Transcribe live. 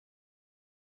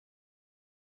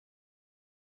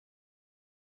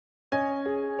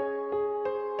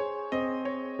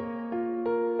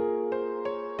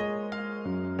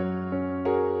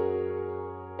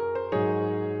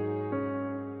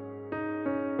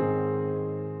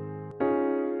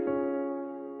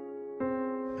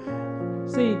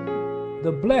See,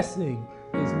 the blessing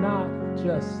is not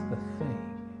just the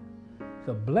thing.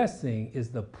 The blessing is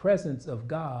the presence of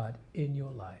God in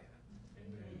your life.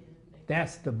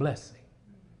 That's the blessing.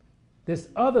 This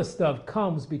other stuff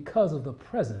comes because of the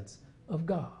presence of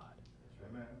God.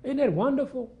 Isn't that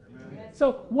wonderful?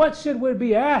 So what should we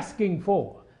be asking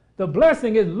for? The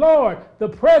blessing is, Lord, the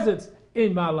presence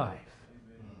in my life.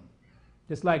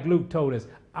 Just like Luke told us,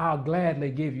 I'll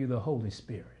gladly give you the Holy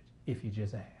Spirit if you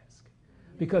just ask.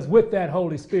 Because with that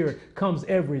Holy Spirit comes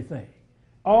everything.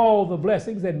 All the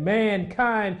blessings that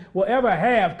mankind will ever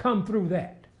have come through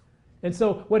that. And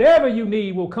so whatever you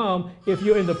need will come if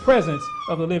you're in the presence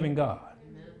of the living God.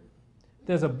 Amen.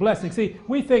 There's a blessing. See,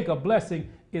 we think a blessing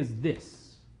is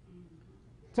this.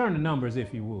 Turn to Numbers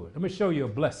if you would. Let me show you a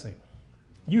blessing.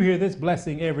 You hear this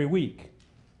blessing every week.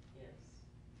 Yes.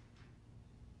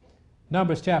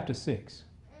 Numbers chapter 6.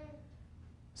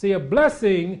 See, a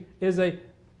blessing is a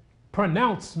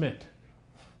pronouncement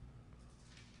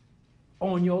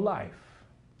on your life.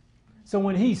 So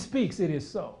when he speaks, it is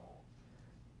so.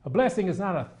 A blessing is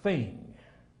not a thing.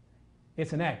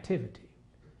 It's an activity.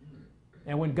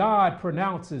 And when God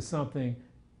pronounces something,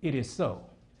 it is so.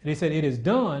 And he said it is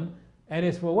done, and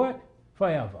it's for what?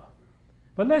 Forever.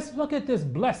 But let's look at this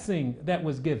blessing that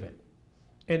was given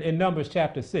in Numbers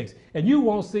chapter 6. And you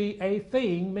won't see a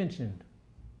thing mentioned.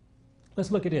 Let's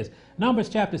look at this. Numbers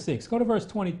chapter 6. Go to verse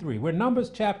 23. We're Numbers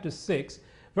chapter 6,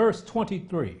 verse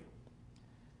 23.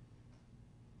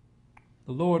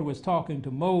 The Lord was talking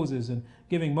to Moses and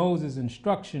giving Moses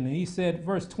instruction. And he said,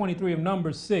 verse 23 of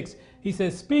Numbers 6, he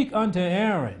says, speak unto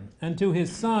Aaron and to his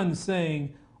sons,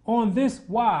 saying, on this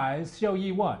wise shall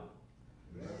ye what?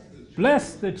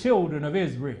 Bless the children of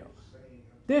Israel.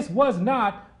 This was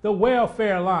not the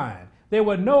welfare line. There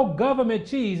were no government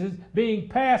cheeses being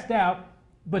passed out,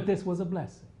 but this was a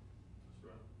blessing.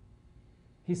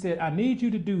 He said, I need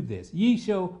you to do this. Ye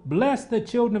shall bless the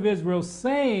children of Israel,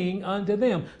 saying unto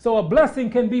them. So a blessing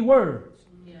can be words.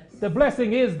 Yes. The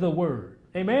blessing is the word.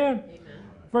 Amen? Amen.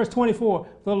 Verse 24,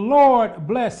 the Lord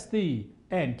bless thee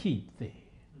and keep thee.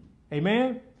 Amen?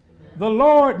 Amen? The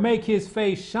Lord make his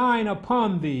face shine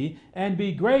upon thee and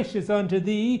be gracious unto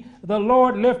thee. The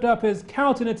Lord lift up his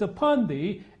countenance upon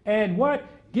thee and what?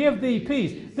 Give thee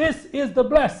peace. This is the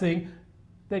blessing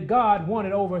that God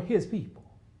wanted over his people.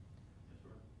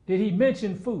 Did he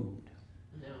mention food?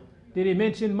 No. Did he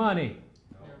mention money?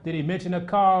 No. Did he mention a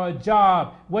car or a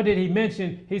job? What did he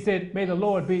mention? He said, may the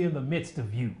Lord be in the midst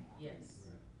of you. Yes.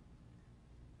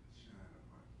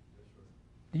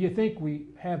 Do you think we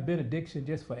have benediction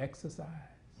just for exercise?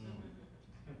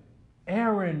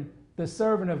 Aaron, the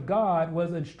servant of God,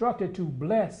 was instructed to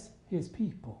bless his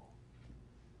people.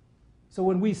 So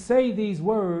when we say these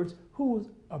words, who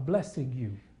are blessing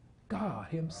you? God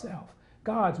himself.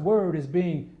 God's word is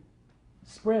being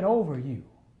spread over you,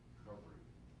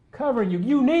 covering you.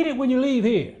 You need it when you leave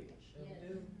here.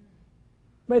 Yes.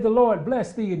 May the Lord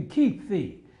bless thee and keep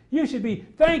thee. You should be,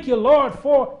 thank you, Lord,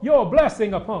 for your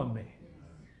blessing upon me.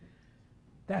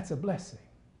 That's a blessing.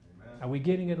 Amen. Are we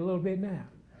getting it a little bit now?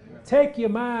 Amen. Take your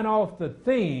mind off the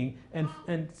thing and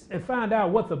find out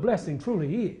what the blessing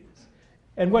truly is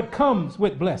and what comes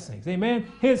with blessings.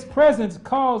 Amen. His presence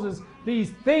causes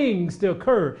these things to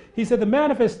occur. He said the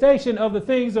manifestation of the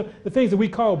things that we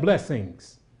call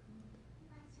blessings.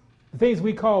 The things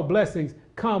we call blessings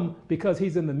come because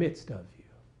he's in the midst of you.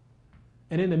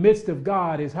 And in the midst of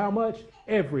God is how much?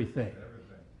 Everything.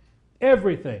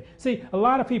 Everything. See, a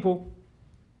lot of people,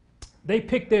 they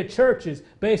pick their churches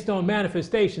based on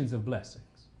manifestations of blessings.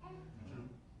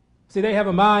 See, they have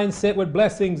a mindset what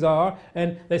blessings are,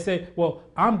 and they say, well,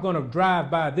 I'm going to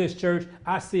drive by this church.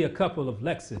 I see a couple of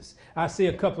Lexus. I see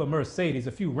a couple of Mercedes,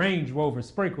 a few Range Rovers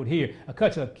sprinkled here, a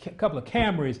couple of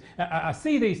Camrys. I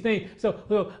see these things.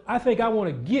 So I think I want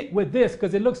to get with this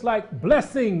because it looks like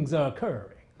blessings are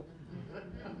occurring.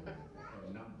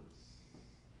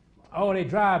 Oh, they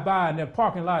drive by and their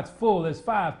parking lot's full. There's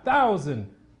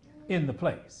 5,000 in the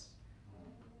place.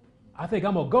 I think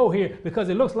I'm going to go here because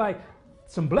it looks like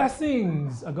some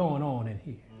blessings are going on in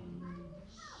here.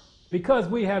 Because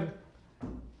we have,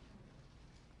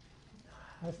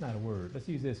 that's not a word, let's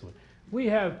use this one. We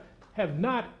have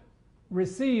not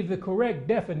received the correct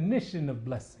definition of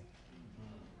blessing.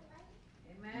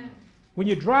 Amen. When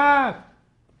you drive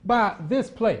by this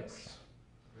place,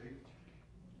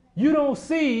 you don't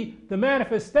see the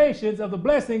manifestations of the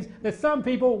blessings that some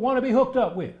people want to be hooked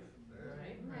up with.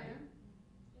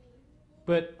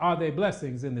 But are they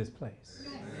blessings in this place?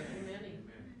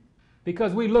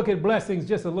 Because we look at blessings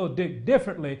just a little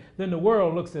differently than the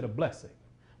world looks at a blessing.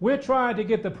 We're trying to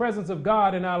get the presence of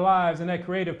God in our lives and that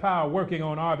creative power working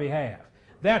on our behalf.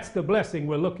 That's the blessing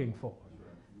we're looking for.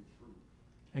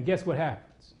 And guess what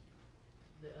happens?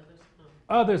 The others come.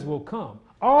 Others will come.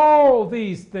 All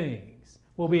these things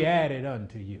will be added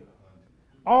unto you.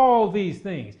 All these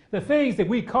things. The things that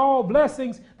we call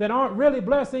blessings that aren't really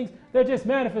blessings, they're just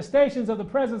manifestations of the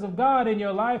presence of God in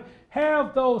your life.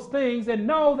 Have those things and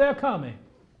know they're coming.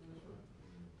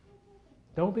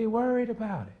 Don't be worried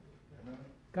about it.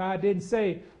 God didn't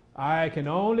say, I can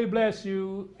only bless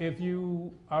you if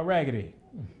you are raggedy.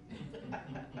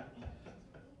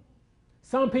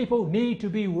 Some people need to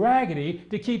be raggedy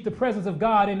to keep the presence of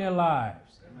God in their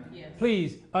lives. Yes.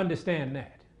 Please understand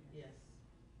that. Yes.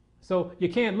 So you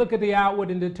can't look at the outward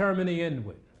and determine the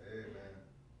inward. Amen.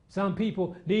 Some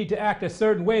people need to act a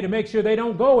certain way to make sure they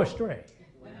don't go astray.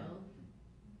 Well,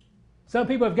 Some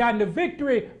people have gotten the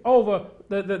victory over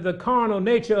the carnal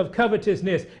nature of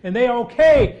covetousness, and they're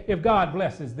okay if God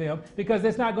blesses them because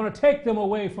it's not going to take them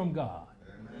away from God.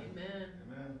 amen.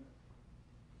 Amen.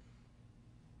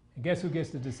 And guess who gets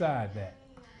to decide that?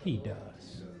 He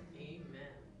does. Amen.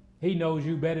 He knows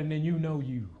you better than you know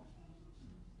you.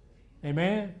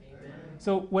 Amen? Amen.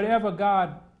 So whatever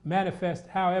God manifests,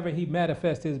 however he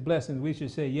manifests his blessings, we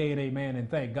should say yea and amen and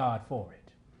thank God for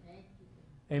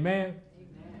it. Amen?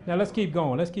 Now let's keep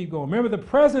going. Let's keep going. Remember, the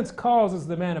presence causes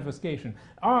the manifestation.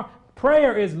 Our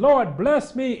prayer is, Lord,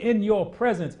 bless me in your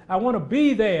presence. I want to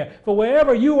be there. For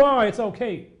wherever you are, it's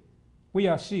okay. We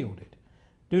are shielded.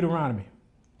 Deuteronomy.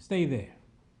 Stay there.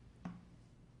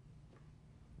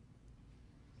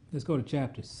 Let's go to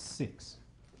chapter 6.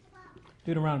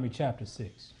 Deuteronomy chapter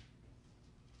 6.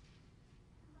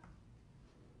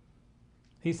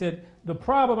 He said, the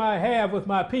problem I have with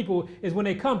my people is when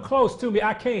they come close to me,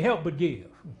 I can't help but give.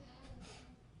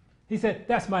 He said,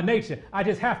 that's my nature. I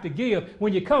just have to give.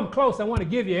 When you come close, I want to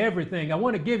give you everything. I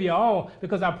want to give you all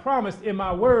because I promised in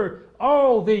my word,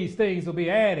 all these things will be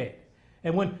added.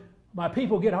 And when my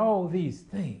people get all these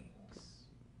things,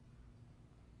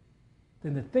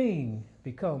 then the thing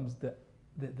becomes the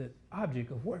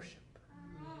object of worship.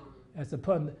 As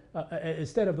upon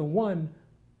instead of the one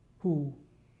who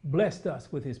blessed us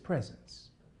with his presence.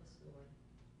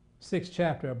 6th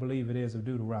chapter, I believe it is, of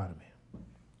Deuteronomy.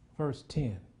 Verse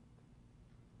 10.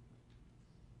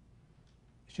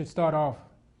 It should start off,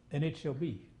 and it shall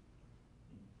be.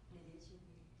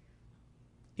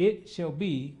 It shall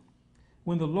be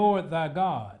when the Lord thy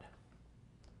God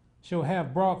shall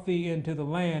have brought thee into the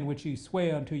land which he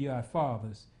sware unto thy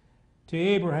fathers, to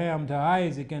Abraham, to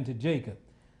Isaac, and to Jacob,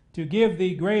 to give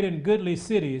thee great and goodly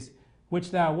cities,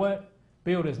 which thou what?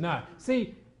 Buildest not.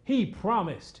 See, he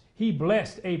promised, he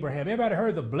blessed Abraham. Everybody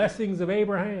heard the blessings of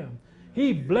Abraham?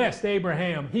 He blessed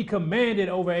Abraham. He commanded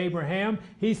over Abraham.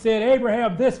 He said,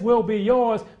 Abraham, this will be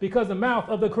yours because the mouth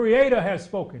of the Creator has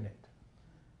spoken it.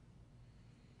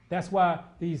 That's why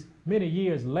these many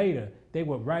years later, they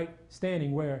were right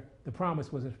standing where the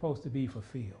promise was supposed to be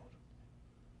fulfilled.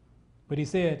 But he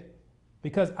said,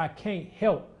 because I can't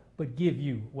help but give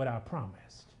you what I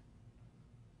promised.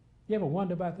 You ever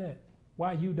wonder about that?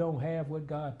 Why you don't have what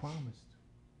God promised?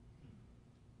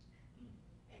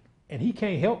 And he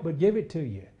can't help but give it to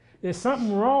you. There's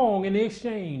something wrong in the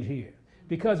exchange here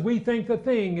because we think the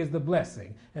thing is the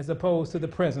blessing as opposed to the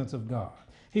presence of God.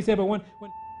 He said, but when